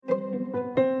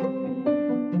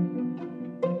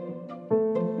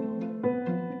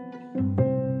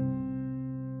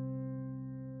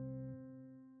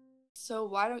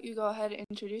why don't you go ahead and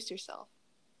introduce yourself?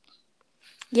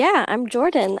 Yeah, I'm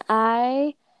Jordan.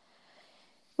 I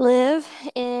live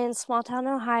in small town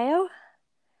Ohio.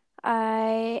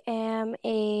 I am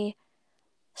a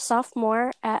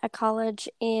sophomore at a college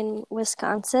in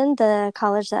Wisconsin, the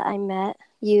college that I met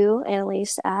you,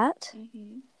 Annalise, at.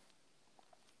 Mm-hmm.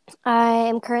 I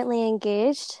am currently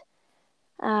engaged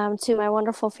to my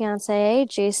wonderful fiance,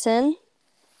 Jason,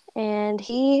 and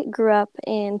he grew up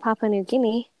in Papua New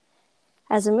Guinea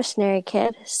as a missionary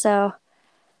kid. So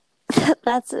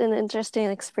that's an interesting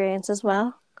experience as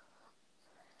well.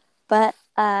 But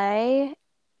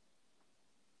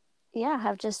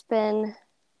have just been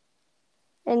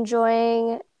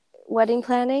enjoying wedding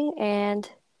planning and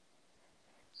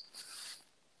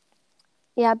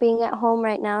being at home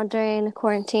right now during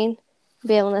quarantine,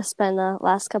 be able to spend the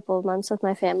last couple of months with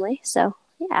my family. So,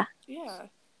 yeah. Yeah.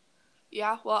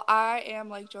 Yeah, well, I am,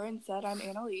 like Jordan said, I'm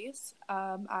Annalise.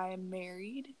 I'm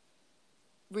married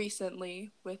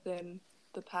recently within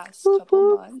the past Whoop, couple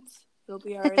whoop. months. It'll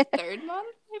be our third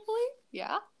month, I believe.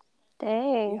 Yeah.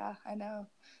 Dang. Yeah, I know.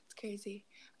 It's crazy.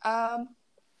 Um,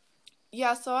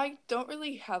 yeah, so I don't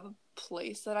really have a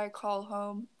place that I call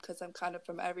home because I'm kind of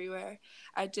from everywhere.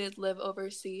 I did live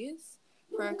overseas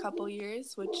for a couple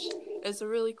years, which is a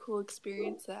really cool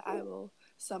experience that I will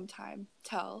sometime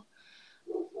tell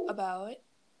about.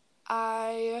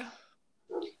 I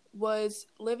was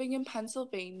living in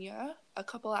Pennsylvania, a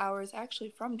couple hours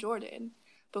actually from Jordan,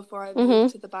 before I moved Mm-hmm.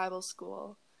 to the Bible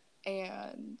school.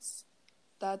 And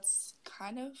that's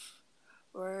kind of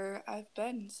where I've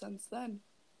been since then.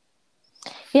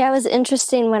 Yeah, it was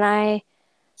interesting when I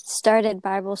started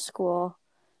Bible school.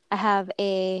 I have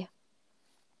a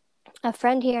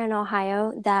friend here in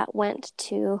Ohio that went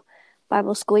to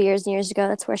Bible school years and years ago.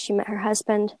 That's where she met her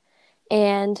husband.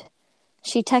 And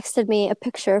she texted me a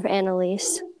picture of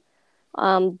Annalise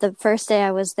the first day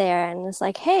I was there and was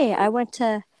like, hey, I went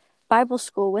to Bible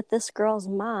school with this girl's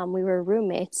mom. We were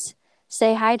roommates.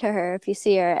 Say hi to her if you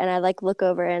see her. And I look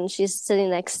over and she's sitting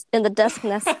next in the desk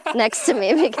next to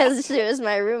me because she was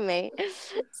my roommate.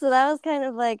 So that was kind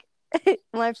of like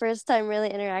my first time really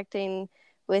interacting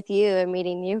with you and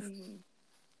meeting you. Mm-hmm.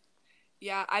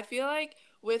 Yeah, I feel like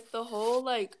with the whole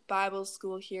like Bible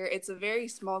school here, it's a very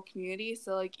small community.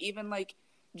 So like even like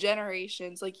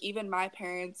generations, like even my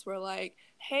parents were like,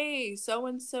 "Hey, so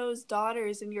and so's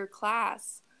daughter's in your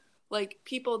class." Like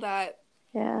people that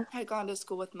Yeah. had gone to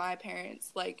school with my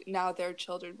parents, like now their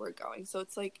children were going. So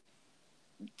it's like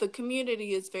the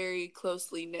community is very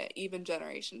closely knit, even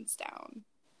generations down.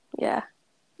 Yeah.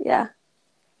 Yeah.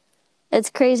 It's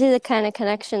crazy the kind of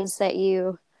connections that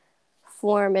you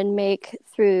form and make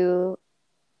through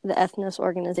the ethnos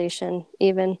organization,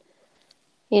 even,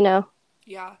 you know,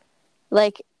 Yeah.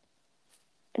 like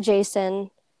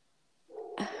Jason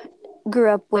grew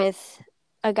up with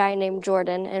a guy named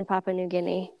Jordan in Papua New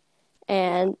Guinea. Yeah.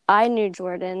 And I knew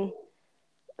Jordan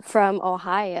from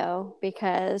Ohio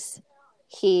because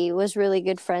he was really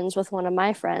good friends with one of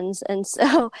my friends. And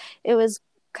so it was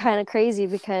kind of crazy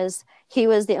because he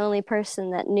was the only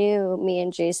person that knew me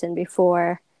and Jason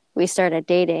before we started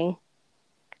dating.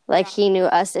 Like Yeah. he knew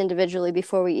us individually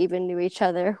before we even knew each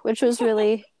other, which was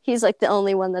really, he's like the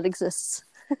only one that exists.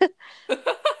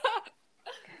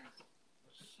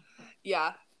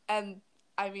 Yeah. And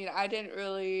I mean, I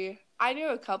knew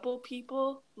a couple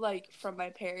people like from my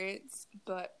parents,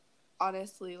 but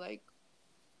honestly, like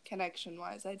connection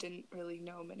wise, I didn't really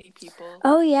know many people.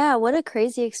 Oh yeah, what a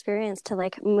crazy experience to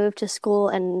move to school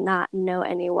and not know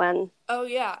anyone Oh,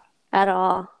 yeah. at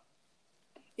all.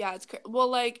 Yeah, well,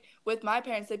 like with my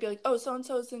parents, they'd be like, "Oh, so and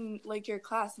so's in like your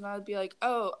class," and I would be like,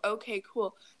 "Oh, okay,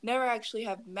 cool." Never actually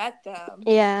have met them,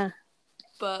 Yeah.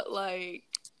 but like,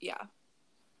 yeah,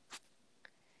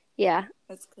 Yeah.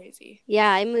 that's crazy. Yeah,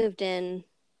 I moved in.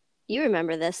 You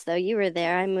remember this though. You were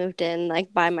there. I moved in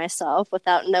by myself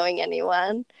without knowing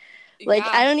anyone. I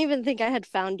Yeah, don't even think I had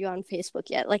found you on Facebook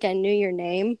yet. I knew your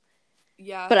name,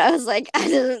 yeah. but I was like I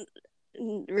didn't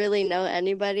really know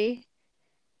anybody.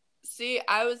 See,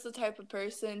 I was the type of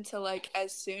person to like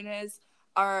as soon as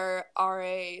our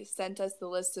RA sent us the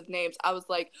list of names, I was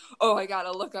like, "Oh, I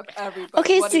gotta look up everybody.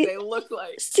 Okay, What do see they look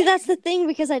like?" see that's the thing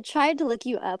because I tried to look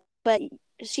you up, but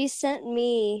she sent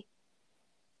me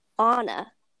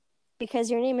Anna because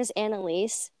your name is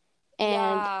Annalise. And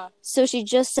Yeah. so she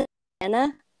just said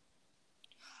Anna.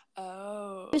 I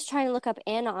Oh. was trying to look up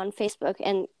Anna on Facebook,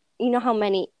 and you know how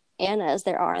many Annas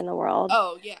there are in the world.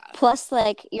 Oh, yeah. Plus,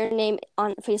 your name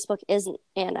on Facebook isn't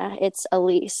Anna, it's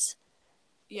Elise.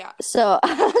 Yeah. So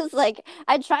I was like,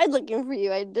 I tried looking for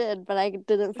you, I did, but I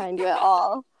didn't find you at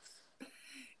all.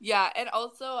 Yeah, and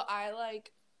also I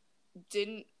like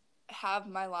didn't have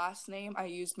my last name, I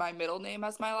used my middle name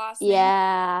as my last name.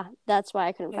 Yeah, that's why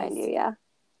I couldn't find you. Yeah.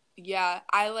 Yeah,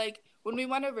 I like when we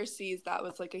went overseas, that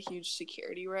was like a huge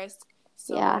security risk.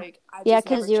 So Yeah. like I Yeah, just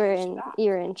never because you were changed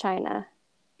in back. China.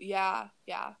 Yeah.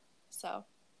 So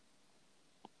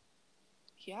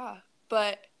yeah,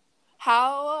 but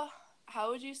how how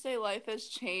would you say life has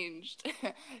changed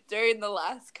during the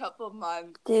last couple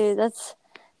months? Dude, that's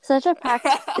such a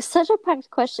packed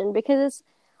question, because it's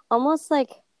almost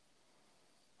like,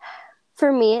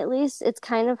 for me at least, it's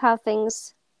kind of how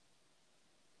things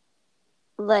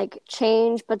like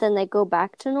change, but then they go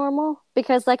back to normal,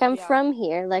 because like I'm Yeah, from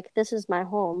here, like this is my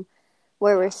home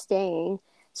where we're yeah, staying.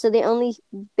 So the only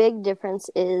big difference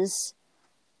is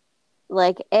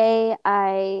like,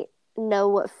 I know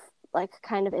what like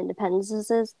kind of independence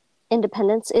is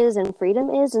and freedom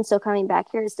is, and so coming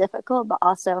back here is difficult, but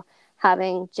also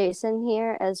having Jason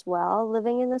here as well,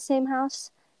 living in the same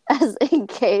house as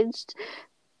engaged,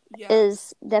 yeah.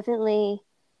 is definitely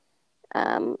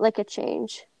like a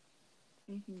change.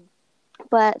 Mm-hmm.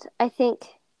 But I think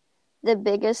the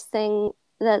biggest thing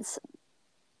that's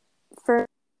for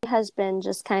me has been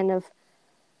just kind of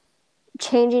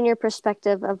changing your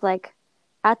perspective of like,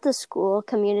 at the school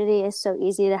community is so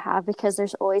easy to have because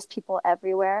there's always people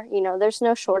everywhere. You know, there's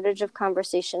no shortage of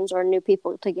conversations or new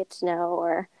people to get to know,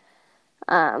 or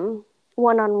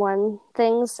one-on-one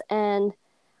things. And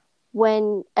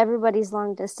when everybody's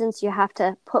long distance, you have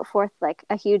to put forth like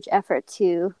a huge effort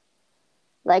to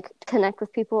like connect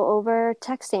with people over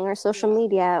texting or social Yeah.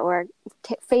 media, or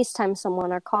FaceTime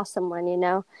someone or call someone, you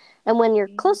know. And when you're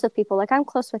Mm-hmm. close with people, like I'm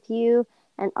close with you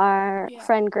and our Yeah.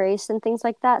 friend Grace and things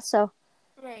like that. So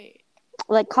Right.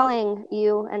 like calling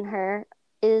you and her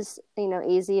is, you know,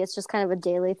 easy. It's just kind of a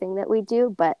daily thing that we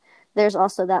do, but there's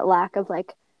also that lack of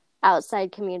like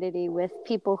outside community with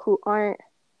people who aren't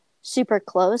super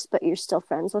close, but you're still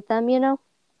friends with them, you know?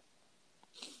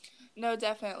 No,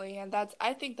 definitely. And that's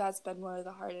I think that's been one of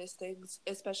the hardest things,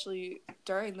 especially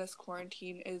during this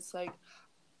quarantine, is like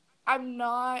I'm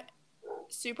not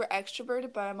super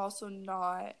extroverted, but I'm also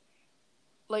not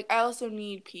like I also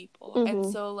need people. And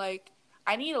Mm-hmm. so like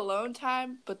I need alone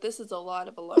time, but this is a lot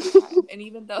of alone time. And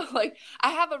even though like I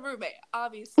have a roommate,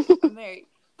 obviously, I'm married.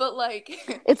 But like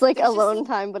It's like there's just alone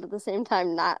time, but at the same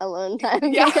time, not alone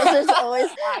time, yeah, because there's always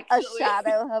a actually.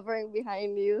 shadow hovering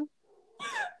behind you.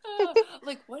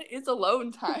 Like what is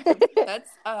alone time?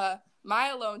 That's my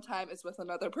alone time is with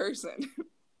another person.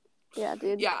 Yeah,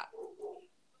 dude. Yeah.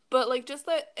 But like just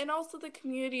that, and also the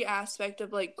community aspect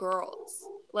of like girls.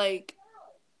 Like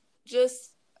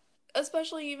just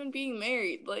especially even being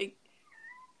married, like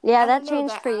Yeah, I that don't know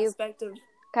changed that for you aspect of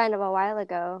kind of a while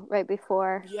ago, right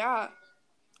before. yeah.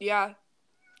 Yeah.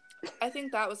 I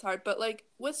think that was hard, but like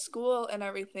with school and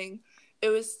everything, it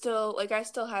was still like I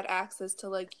still had access to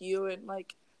like you and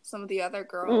like some of the other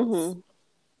girls. Mm-hmm.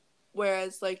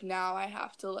 Whereas like now I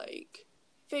have to like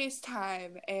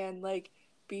FaceTime and like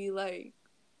be like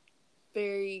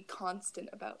very constant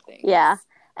about Yeah. things.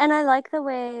 And I like the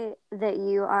way that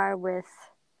you are with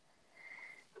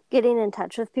getting in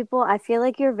touch with people. I feel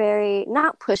like you're very,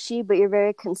 not pushy, but you're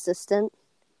very consistent.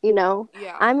 You know,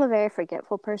 Yeah. I'm a very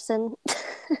forgetful person.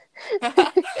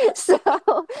 so,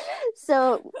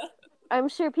 so I'm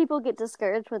sure people get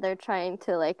discouraged when they're trying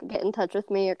to like get in touch with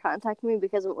me or contact me,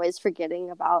 because I'm always forgetting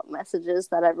about messages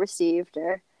that I've received,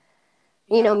 or,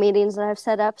 you know, Yeah. meetings that I've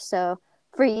set up. So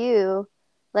for you,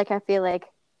 like, I feel like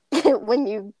when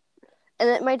you, and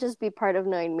it might just be part of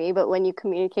knowing me, but when you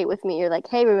communicate with me, you're like,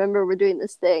 hey, remember we're doing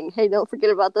this thing. Hey, don't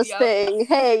forget about this Yep. thing.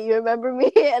 Hey, you remember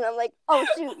me? And I'm like, oh,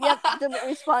 shoot. Yep. Didn't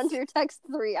respond to your text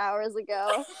 3 hours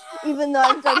ago, even though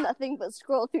I've done nothing but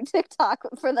scroll through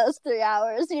TikTok for those 3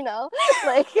 hours, you know?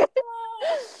 Like,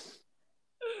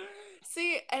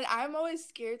 See, and I'm always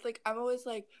scared. Like, I'm always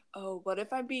like, oh, what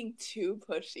if I'm being too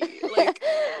pushy? Like,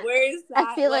 where is I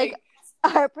that? feel like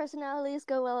Like, our personalities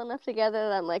go well enough together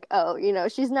that I'm like, oh, you know,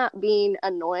 she's not being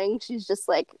annoying. She's just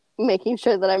like making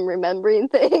sure that I'm remembering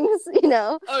things, you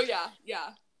know? oh, yeah, yeah,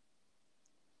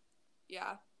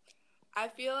 yeah. I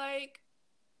feel like,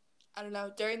 I don't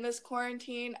know, during this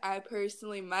quarantine, I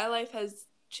personally, my life has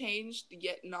changed,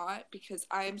 yet not, because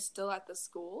I am still at the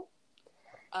school.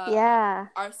 Uh, Yeah.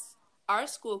 our, our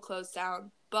school closed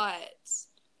down, but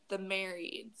the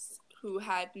marrieds who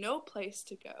had no place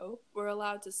to go were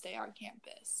allowed to stay on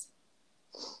campus.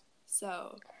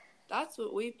 So that's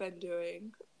what we've been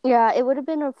doing. Yeah, it would have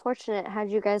been unfortunate had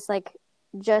you guys like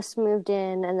just moved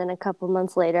in and then a couple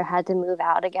months later had to move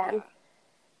out again. Yeah.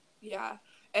 Yeah.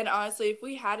 And honestly, if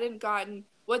we hadn't gotten,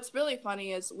 what's really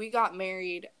funny is we got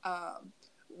married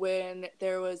when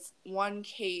there was one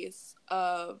case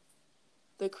of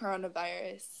the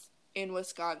coronavirus. in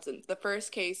Wisconsin, the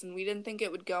first case, and we didn't think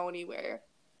it would go anywhere.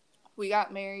 We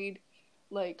got married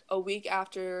like a week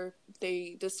after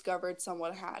they discovered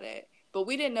someone had it, but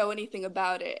we didn't know anything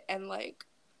about it. And like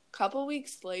a couple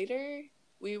weeks later,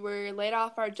 we were laid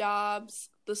off our jobs,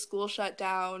 the school shut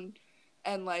down,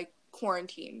 and like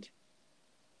quarantined.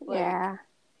 Like, Yeah.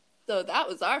 so that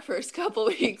was our first couple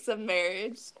weeks of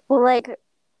marriage. Well, like,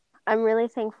 I'm really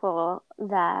thankful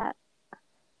that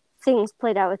things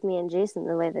played out with me and Jason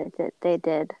the way that they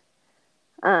did.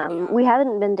 Yeah. We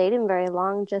haven't been dating very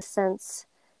long, just since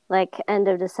like end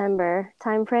of December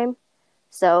time frame.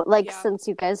 So like Yeah. since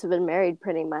you guys have been married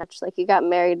pretty much, like you got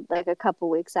married like a couple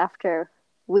weeks after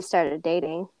we started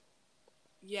dating.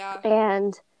 Yeah.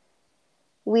 And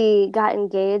we got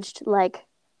engaged like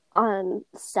on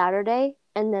Saturday,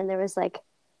 and then there was like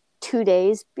 2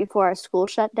 days before our school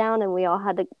shut down and we all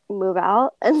had to move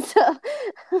out. And so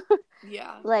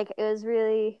Yeah. like it was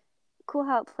really cool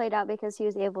how it played out because he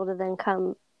was able to then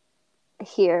come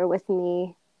here with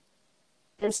me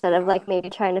instead of Yeah. like maybe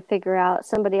trying to figure out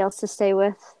somebody else to stay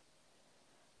with.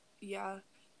 Yeah.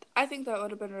 I think that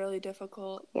would have been really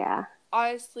difficult. Yeah.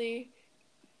 Honestly,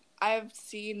 I've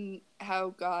seen how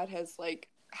God has like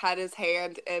had his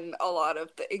hand in a lot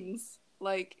of things.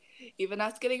 Like even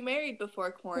us getting married before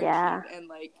Yeah. quarantine and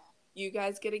like you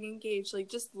guys getting engaged, like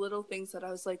just little things that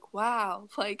I was like, wow,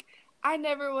 like I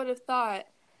never would have thought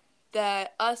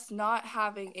that us not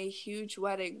having a huge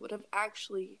wedding would have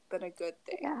actually been a good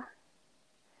thing. Yeah.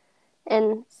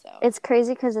 And So, it's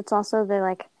crazy because it's also the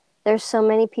like there's so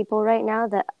many people right now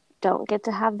that don't get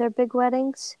to have their big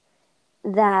weddings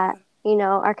that, yeah. you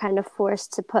know, are kind of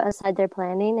forced to put aside their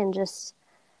planning and just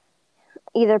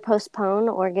either postpone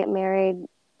or get married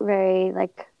very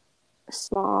like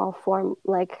small form,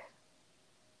 like,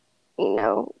 you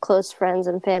know, close friends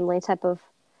and family type of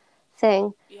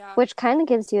thing, Yeah. which kind of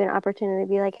gives you an opportunity to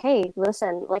be like, hey,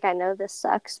 listen, like I know this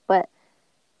sucks, but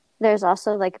there's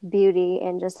also like beauty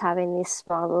in just having these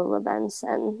small little events.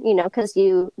 And, you know, because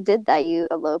you did that, you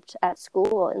eloped at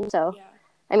school. And so, Yeah.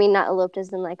 I mean, not eloped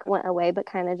as in like went away, but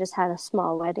kind of just had a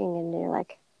small wedding. And you're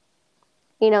like,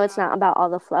 you know, it's Yeah. not about all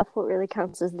the fluff. What really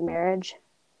counts is the marriage.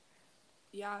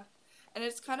 Yeah. And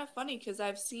it's kind of funny because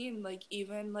I've seen like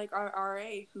even like our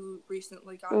RA who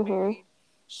recently got Mm-hmm. married,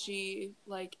 she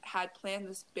like had planned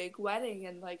this big wedding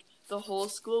and like the whole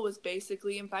school was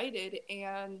basically invited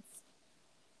and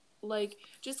like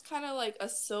just kind of like a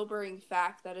sobering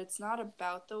fact that it's not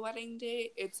about the wedding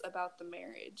day, it's about the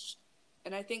marriage.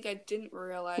 And I think I didn't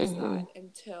realize Mm-hmm. that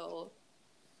until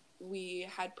we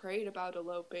had prayed about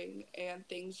eloping and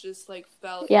things just like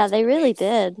fell Yeah, into they really place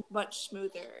did. much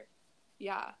smoother.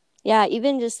 Yeah. Yeah,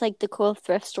 even just like the cool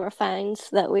thrift store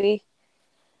finds that we.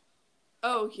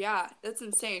 Oh, yeah, that's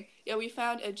insane. Yeah, we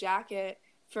found a jacket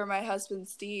for my husband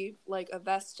Steve, like a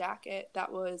vest jacket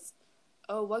that was,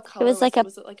 oh, what It color was like was it? a,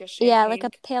 Was it like a yeah, like a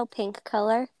champagne? pale pink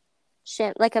color,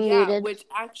 like a Yeah, muted which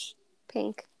actually,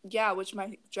 pink. yeah, which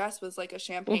my dress was like a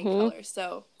champagne Mm-hmm. color.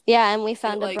 So Yeah, and we it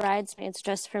found a like, bridesmaid's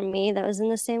dress for me that was in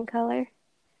the same color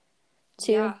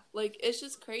too. yeah, like it's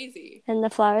just crazy. And the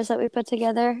flowers that we put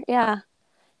together, yeah,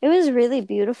 it was really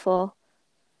beautiful.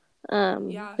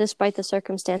 Yeah, Despite the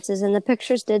circumstances, and the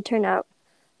pictures did turn out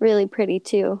really pretty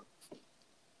too.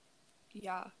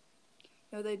 yeah.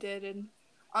 No, they did. And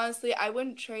honestly, I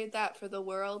wouldn't trade that for the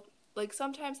world. Like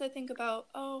sometimes I think about,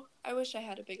 oh, I wish I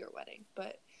had a bigger wedding,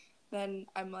 but then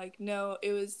I'm like, no,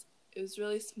 it was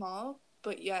really small,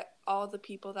 but yet all the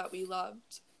people that we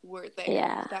loved were there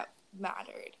Yeah. that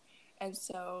mattered. And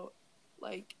so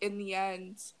like in the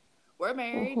end, we're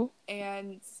married Mm-hmm.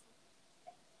 and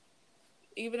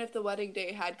even if the wedding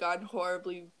day had gone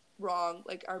horribly wrong,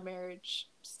 like our marriage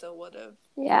still would have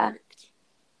Yeah. worked.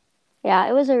 Yeah,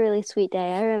 it was a really sweet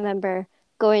day. I remember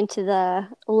going to the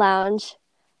lounge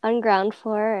on ground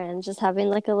floor and just having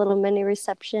like a little mini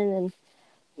reception and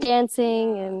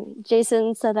dancing, Yeah. and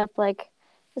Jason set up like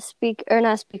a speaker, or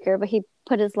not speaker, but he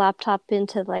put his laptop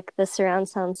into like the surround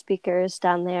sound speakers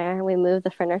down there, and we moved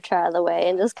the furniture out of the way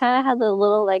and Yeah. just kind of had the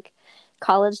little like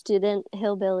college student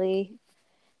hillbilly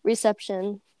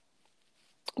reception.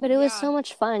 But it was Yeah. so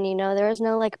much fun, you know. There was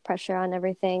no like pressure on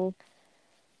everything.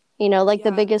 You know, like the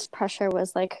Yeah. biggest pressure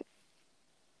was like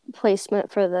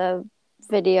placement for the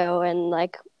video and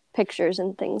like pictures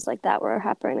and things like that were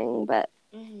happening, but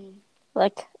Mhm.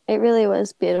 like it really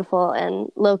was beautiful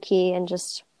and low key and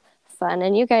just fun.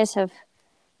 And you guys have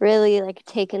really like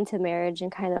taken to marriage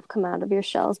and kind of come out of your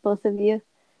shells, both of you.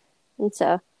 And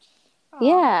so, Aw,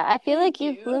 yeah, I feel like thank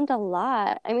you've you. bloomed a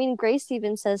lot. I mean, Grace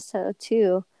even says so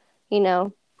too. You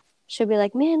know, she'll be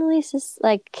like, "Man, Elisa's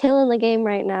like killing the game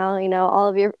right now." You know, all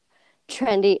of your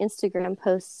trendy Instagram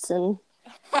posts and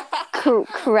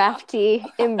crafty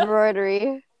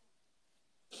embroidery.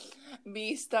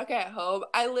 Me stuck at home.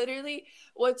 I literally,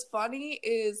 what's funny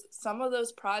is some of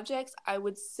those projects, I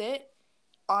would sit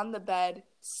on the bed,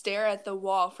 stare at the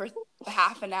wall for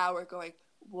half an hour going,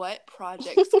 what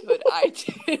projects could I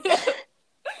do?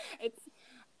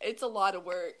 It's a lot of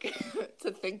work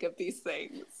to think of these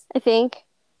things. I think.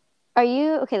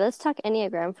 Okay, let's talk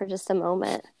Enneagram for just a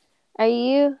moment. Are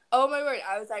you... Oh my word,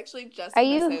 I was actually just Are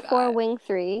going to you say that. 4 wing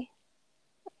 3?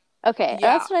 Okay,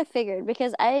 Yeah. that's what I figured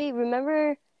because I didn't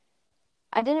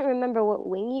remember what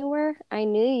wing you were. I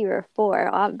knew you were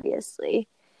 4, obviously.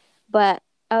 But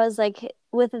I was like,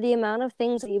 with the amount of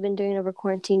things that you've been doing over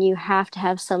quarantine, you have to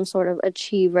have some sort of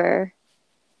achiever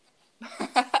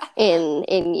in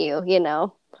you, you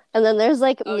know? And then there's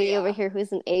like me over here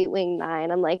who's an 8 wing 9.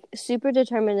 I'm like super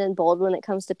determined and bold when it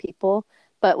comes to people.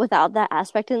 But without that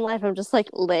aspect in life, I'm just like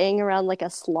laying around like a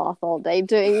sloth all day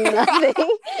doing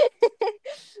nothing.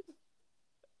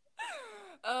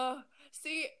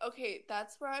 See, okay,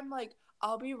 that's where I'm like,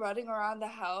 I'll be running around the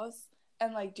house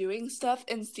and like doing stuff,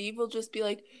 and Steve will just be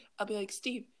like, I'll be like,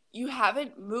 Steve, you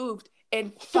haven't moved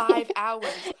in 5 hours.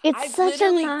 It's such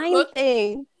a 9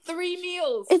 thing. 3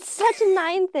 meals. It's such a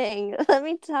 9 thing. Let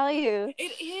me tell you.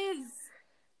 It is.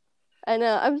 I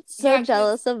know. I'm so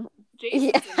jealous of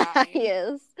Jason's a 9. He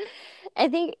is. I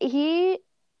think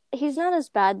he's not as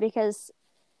bad because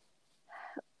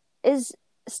is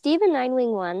Steve a 9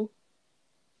 wing 1?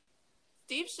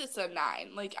 Steve's just a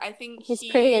 9. Like, I think he's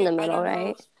pretty in the middle,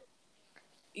 right?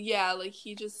 Yeah, like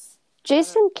he just...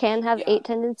 Jason can have 8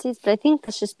 tendencies, but I think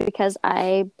that's just because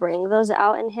I bring those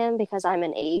out in him because I'm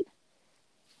an 8.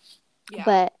 Yeah.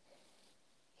 But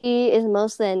he is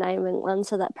mostly a 9 wing 1,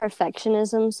 so that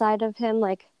perfectionism side of him,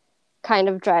 like, kind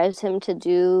of drives him to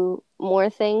do more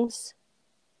things.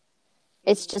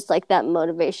 It's just like that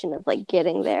motivation of like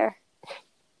getting there.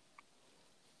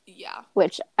 Yeah.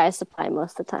 Which I supply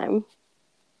most of the time.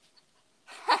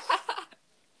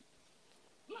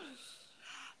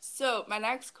 So my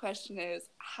next question is,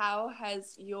 how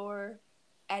has your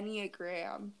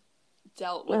Enneagram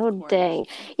dealt with quarantine? Dang.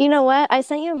 You know what? I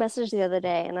sent you a message the other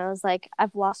day and I was like,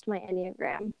 I've lost my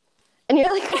Enneagram. And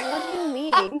you're like, what do you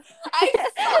mean? I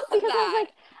saw because that.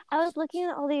 I was looking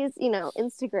at all these, you know,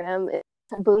 Instagram is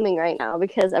booming right now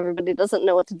because everybody doesn't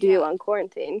know what to do on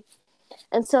quarantine.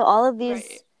 And so all of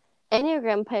these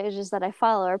Enneagram pages that I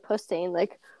follow are posting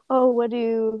like, oh, what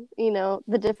do, you know,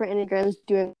 the different Enneagrams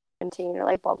do in quarantine or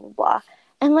like blah, blah, blah.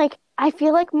 And like, I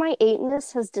feel like my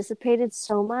 8-ness has dissipated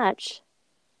so much.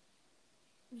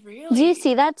 Really? Do you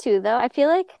see that too, though? I feel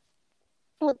like...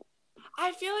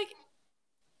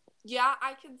 Yeah,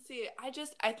 I can see it.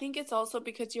 I think it's also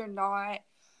because you're not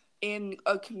in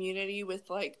a community with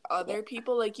like other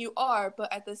people like you are,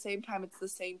 but at the same time it's the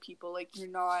same people. Like you're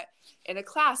not in a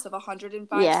class of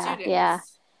 105 students. Yeah.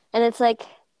 And it's like,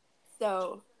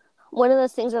 so one of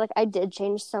those things where like I did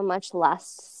change so much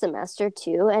last semester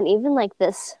too, and even like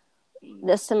this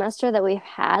semester that we've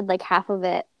had, like half of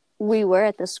it we were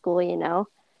at the school, you know.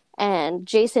 And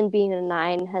Jason being a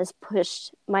 9 has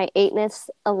pushed my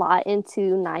 8-ness a lot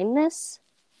into 9-ness.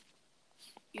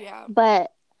 Yeah.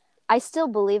 But I still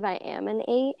believe I am an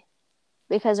 8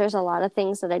 because there's a lot of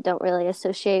things that I don't really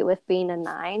associate with being a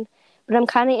 9. But I'm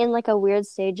kind of in like a weird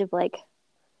stage of like,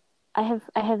 I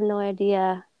have no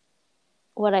idea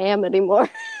what I am anymore.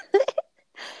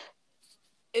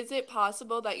 Is it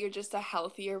possible that you're just a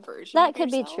healthier version that of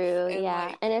could yourself? Be true,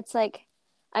 yeah. And it's like,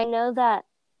 I know that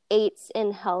 8s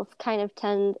in health kind of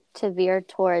tend to veer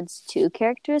towards 2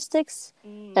 characteristics.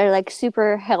 They're like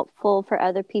super helpful for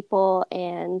other people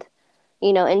and,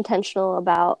 you know, intentional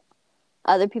about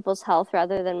other people's health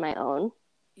rather than my own.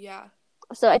 Yeah.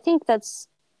 So I think that's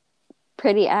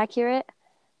pretty accurate,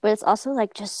 but it's also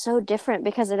like just so different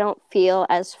because I don't feel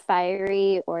as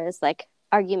fiery or as like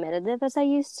argumentative as I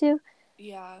used to.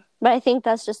 Yeah. But I think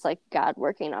that's just like God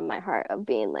working on my heart of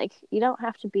being like, you don't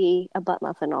have to be a butt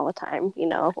muffin all the time, you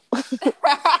know?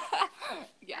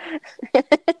 Yeah.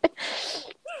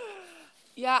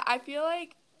 Yeah, I feel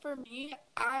like for me,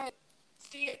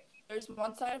 there's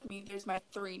one side of me, there's my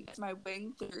 3, my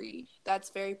wing 3. That's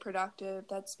very productive.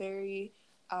 That's very,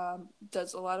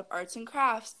 does a lot of arts and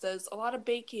crafts, does a lot of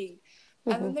baking.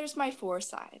 Mm-hmm. And then there's my 4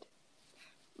 side.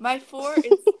 My 4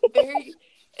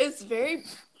 is very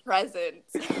present.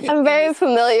 I'm very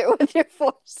familiar with your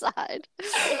 4 side.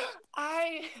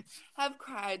 I have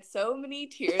cried so many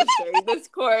tears during this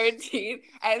quarantine,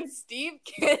 and Steve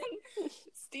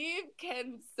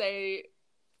can say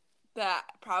that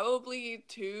probably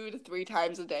 2 to 3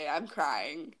 times a day I'm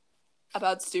crying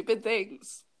about stupid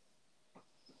things.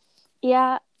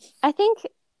 Yeah, I think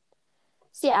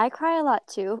See, I cry a lot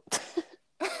too.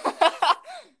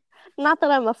 Not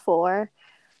that I'm a 4,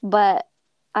 but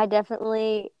I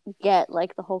definitely get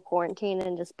like the whole quarantine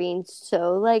and just being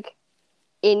so like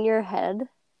in your head.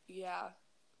 Yeah.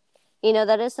 You know,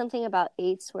 that is something about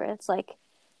 8s where it's like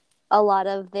a lot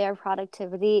of their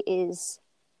productivity is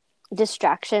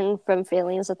distraction from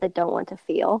feelings that they don't want to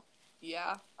feel.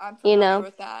 Yeah. I'm You familiar know?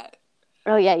 with that.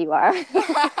 Oh, yeah, you are.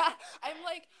 I'm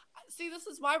like, see, this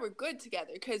is why we're good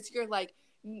together, because you're like,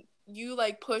 you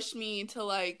like push me to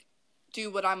like do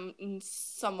what I'm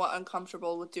somewhat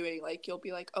uncomfortable with doing. Like, you'll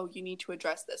be like, oh, you need to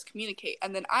address this, communicate.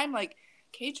 And then I'm like,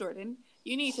 okay, Jordan,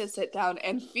 you need to sit down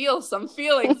and feel some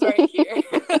feelings right here.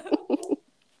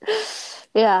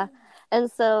 Yeah. And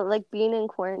so, like, being in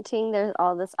quarantine, there's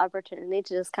all this opportunity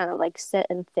to just kind of like sit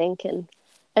and think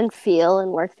and feel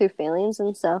and work through feelings.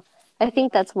 And so I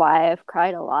think Yeah. that's why I've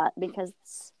cried a lot, because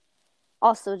it's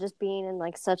also just being in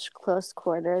like such close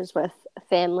quarters with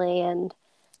family and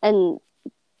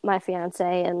my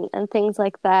fiance and things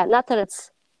like that. Not that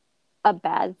it's a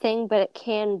bad thing, but it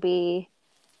can be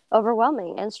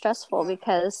overwhelming and stressful Yeah.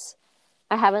 because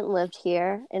I haven't lived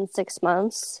here in 6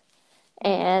 months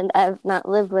Mm-hmm. and I've not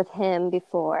lived with him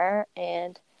before,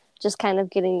 and just kind of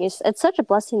getting used. It's such a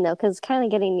blessing though, because kind of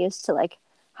getting used to like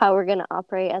how we're gonna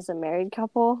operate as a married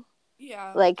couple,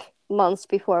 Yeah. like months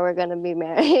before we're gonna be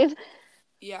married.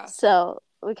 Yeah. So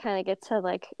we kind of get to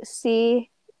like see.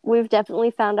 We've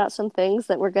definitely found out some things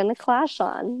that we're gonna clash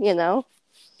on. Yeah.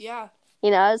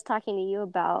 I was talking to you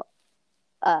about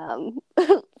um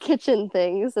kitchen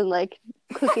things and like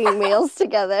cooking meals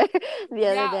together the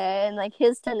other Yeah. day, and like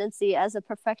his tendency as a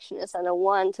perfectionist and a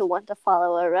one to want to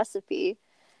follow a recipe,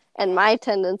 and Yeah. my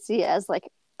tendency as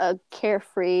like a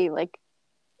carefree, like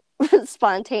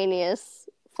spontaneous,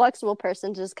 flexible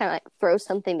person to just kind of like throw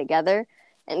something together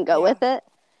and go Yeah. with it.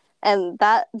 And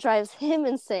that drives him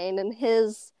insane, and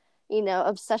his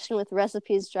obsession with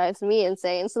recipes drives me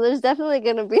insane. So there's definitely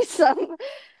going to be some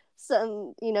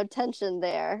tension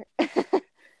there.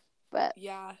 But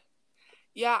Yeah.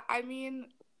 Yeah. I mean,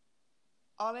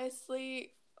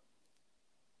 honestly,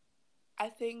 I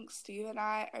think Steve and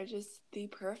I are just the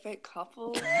perfect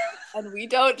couple, and we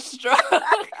don't struggle with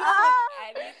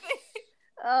anything.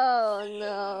 oh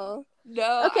no.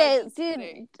 No, I'm Okay, just dude,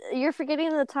 kidding. you're forgetting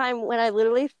the time when I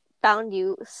literally found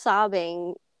you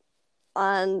sobbing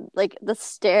on like the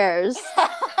stairs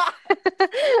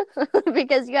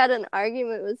because you had an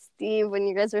argument with Steve when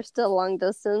you guys were still long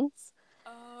distance.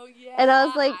 Oh And I yeah,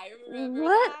 was like, I remember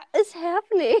what that. is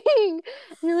happening?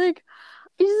 You're like,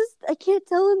 I can't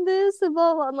tell him this and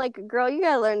blah blah. I'm like, girl, you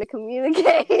gotta learn to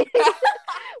communicate.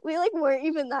 We like weren't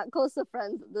even that close of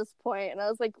friends at this point, and I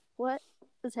was like, what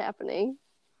is happening?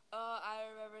 Oh, I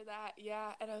remember that.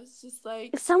 Yeah, and I was just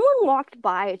like, Someone walked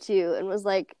by too and was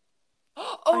like,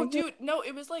 are oh, you? dude, no,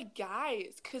 it was like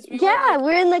guys, because we were Yeah, like,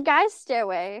 we're in the guys'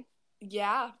 stairway.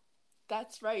 yeah,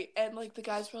 that's right. And like the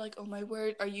guys were like, oh my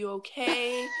word, are you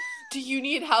okay? Do you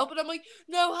need help? And I'm like,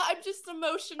 no, I'm just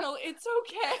emotional. It's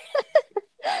okay.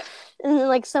 And then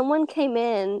like someone came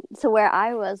in to where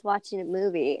I was watching a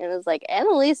movie and was like,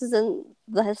 Annalise is in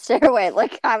the stairway,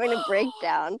 like having a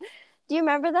breakdown. Do you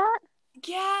remember that?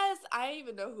 Yes, I didn't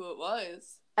even know who it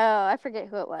was. Oh, I forget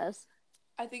who it was.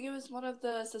 I think it was one of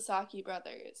the Sasaki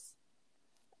brothers.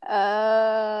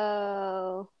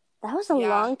 Oh, that was a Yeah.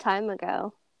 long time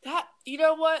ago. That, you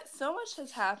know what? So much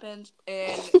has happened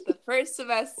in the first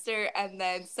semester, and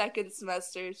then second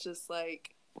semester is just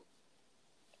like,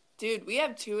 dude, we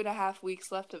have 2.5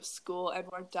 weeks left of school and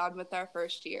we're done with our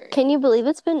first year. Can you believe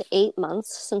it's been 8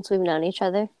 months since we've known each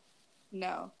other?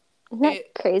 No. Isn't that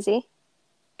It crazy?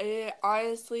 it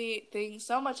honestly things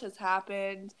so much has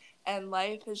happened and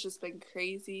life has just been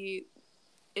crazy.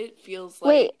 It feels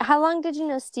Wait, like how long did you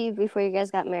know Steve before you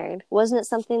guys got married? Wasn't it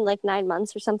something like 9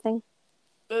 months or something?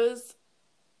 it was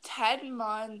 10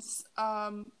 months.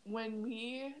 When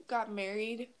we got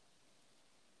married,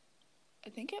 I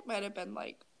think it might have been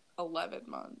like 11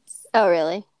 months. Oh,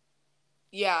 really?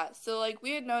 Yeah, so like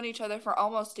we had known each other for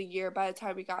almost a year by the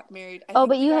time we got married. I Oh, think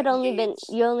but we got engaged.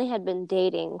 you only had been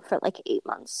dating for like 8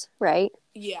 months, right?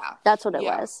 Yeah. That's what it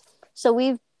Yeah. was. So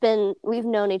we've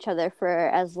known each other for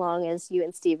as long as you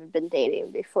and Steve have been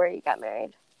dating before you got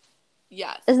married.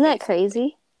 Yes, Isn't that basically.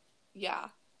 crazy? Yeah.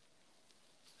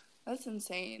 That's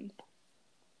insane.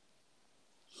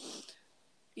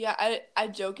 Yeah, I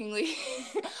jokingly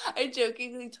I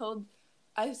jokingly told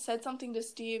I said something to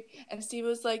Steve and Steve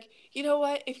was like, "You know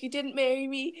what? If you didn't marry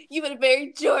me, you would have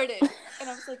married Jordan." And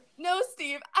I was like, "No,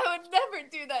 Steve, I would never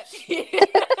do that to you."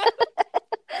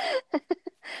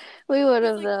 We would He's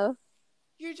have like, though.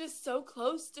 "You're just so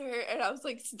close to her." And I was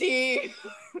like, "Steve."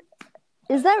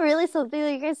 Is that really something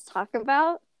that you guys talk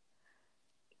about?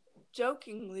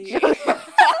 Jokingly.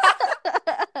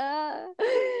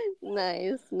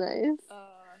 Nice.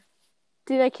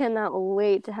 Dude, I cannot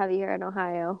wait to have you here in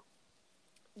Ohio.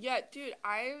 Yeah, dude,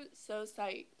 I'm so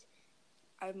psyched.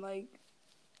 I'm like,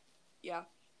 yeah.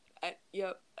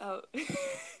 Yep. Oh.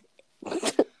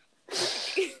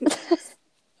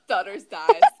 Stutters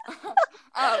dies.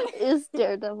 Is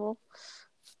Daredevil.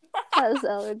 Has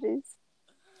allergies.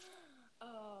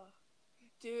 Oh,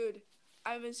 dude,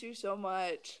 I miss you so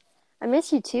much. I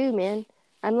miss you too, man.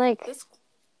 I'm like...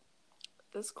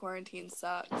 This quarantine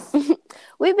sucks.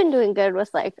 We've been doing good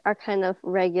with like our kind of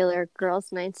regular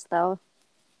girls' nights, though.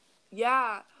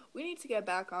 Yeah, we need to get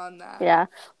back on that. Yeah.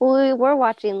 Well, we were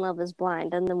watching Love is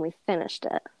Blind, and then we finished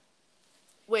it.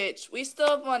 Which, we still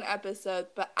have one episode,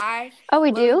 but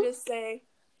we do? Let me just say,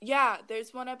 yeah,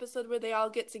 there's one episode where they all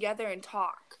get together and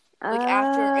talk. Like,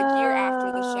 after a year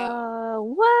after the show.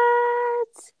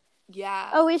 What?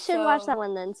 Yeah. Oh, we should watch that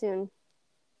one then soon.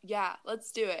 Yeah,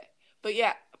 let's do it. But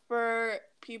yeah, for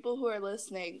people who are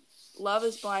listening, Love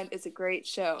is Blind is a great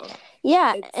show.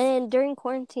 Yeah, and during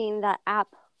quarantine, that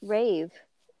app, Rave,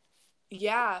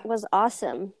 was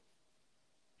awesome.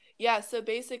 Yeah, so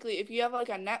basically, if you have like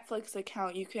a Netflix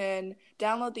account, you can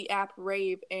download the app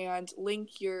Rave and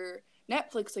link your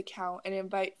Netflix account and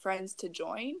invite friends to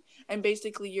join. And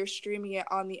basically, you're streaming it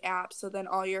on the app, so then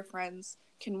all your friends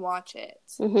can watch it,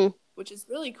 which is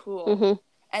really cool.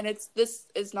 And this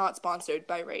is not sponsored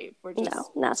by Rave. We're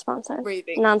just not sponsored.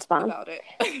 Raving Non-spawn about it.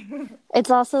 It's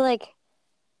also like,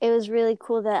 it was really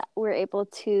cool that we're able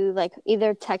to like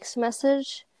either text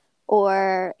message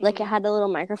or like it had a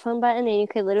little microphone button and you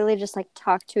could literally just like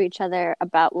talk to each other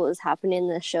about what was happening in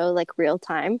the show like real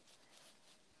time.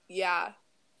 Yeah,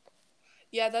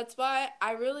 that's why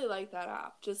I really like that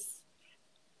app. Just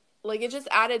like, it just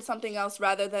added something else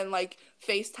rather than like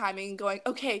FaceTiming and going,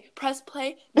 okay, press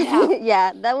play now.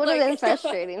 Yeah, that would have been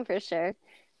frustrating for sure.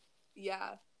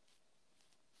 Yeah,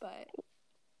 but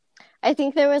I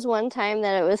think there was one time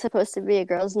that it was supposed to be a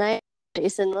girls' night.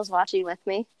 Jason was watching with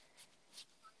me.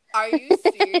 Are you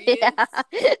serious? Yeah.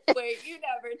 Wait, you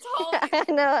never told me.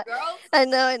 I know. I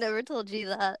know. I never told you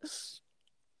that.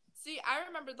 See, I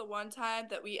remember the one time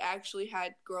that we actually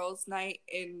had girls' night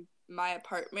in my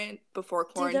apartment before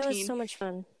quarantine. Dude, that was so much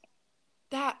fun.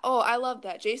 I love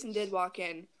that. Jason did walk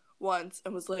in once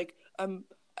and was like, I'm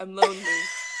lonely.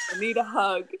 I need a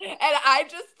hug. And I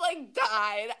just like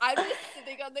died. I'm just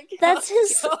sitting on the couch.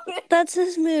 That's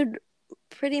his mood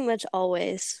pretty much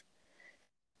always.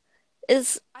 I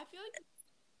feel like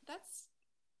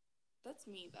that's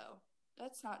me though.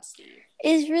 That's not Steve.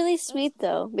 It's really sweet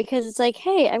though, because it's like,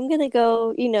 hey, I'm gonna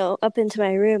go, up into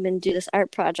my room and do this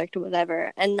art project or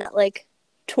whatever, and like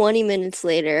 20 minutes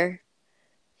later,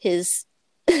 his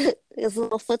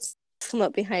little footsteps come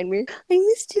up behind me. I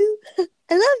missed you. I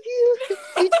love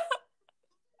you.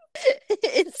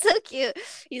 It's so cute.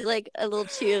 He's like a little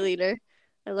cheerleader.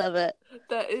 I love it.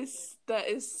 That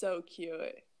is so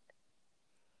cute.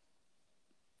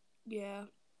 Yeah.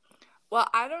 Well,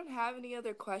 I don't have any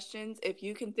other questions. If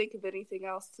you can think of anything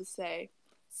else to say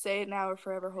it now or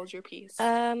forever hold your peace.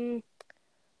 I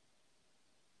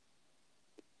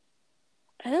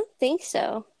don't think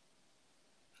so.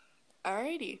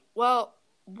 Alrighty. Well,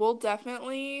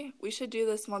 we should do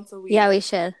this once a week. Yeah, we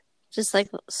should. Just like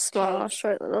small,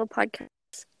 short little podcasts.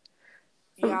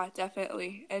 Yeah,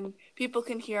 definitely. And people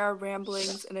can hear our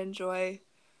ramblings and enjoy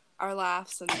our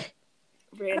laughs and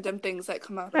random things that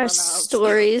come out of our mouths.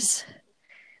 Stories.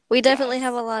 We definitely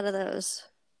have a lot of those.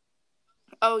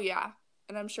 Oh, yeah.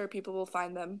 And I'm sure people will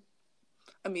find them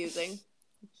amusing.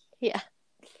 Yeah.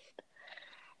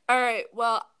 All right.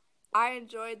 Well, I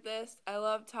enjoyed this. I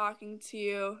love talking to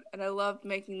you, and I love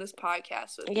making this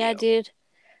podcast with you. Yeah, dude.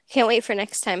 Can't wait for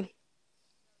next time.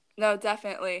 No,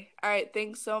 definitely. All right.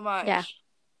 Thanks so much. Yeah.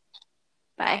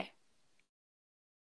 Bye.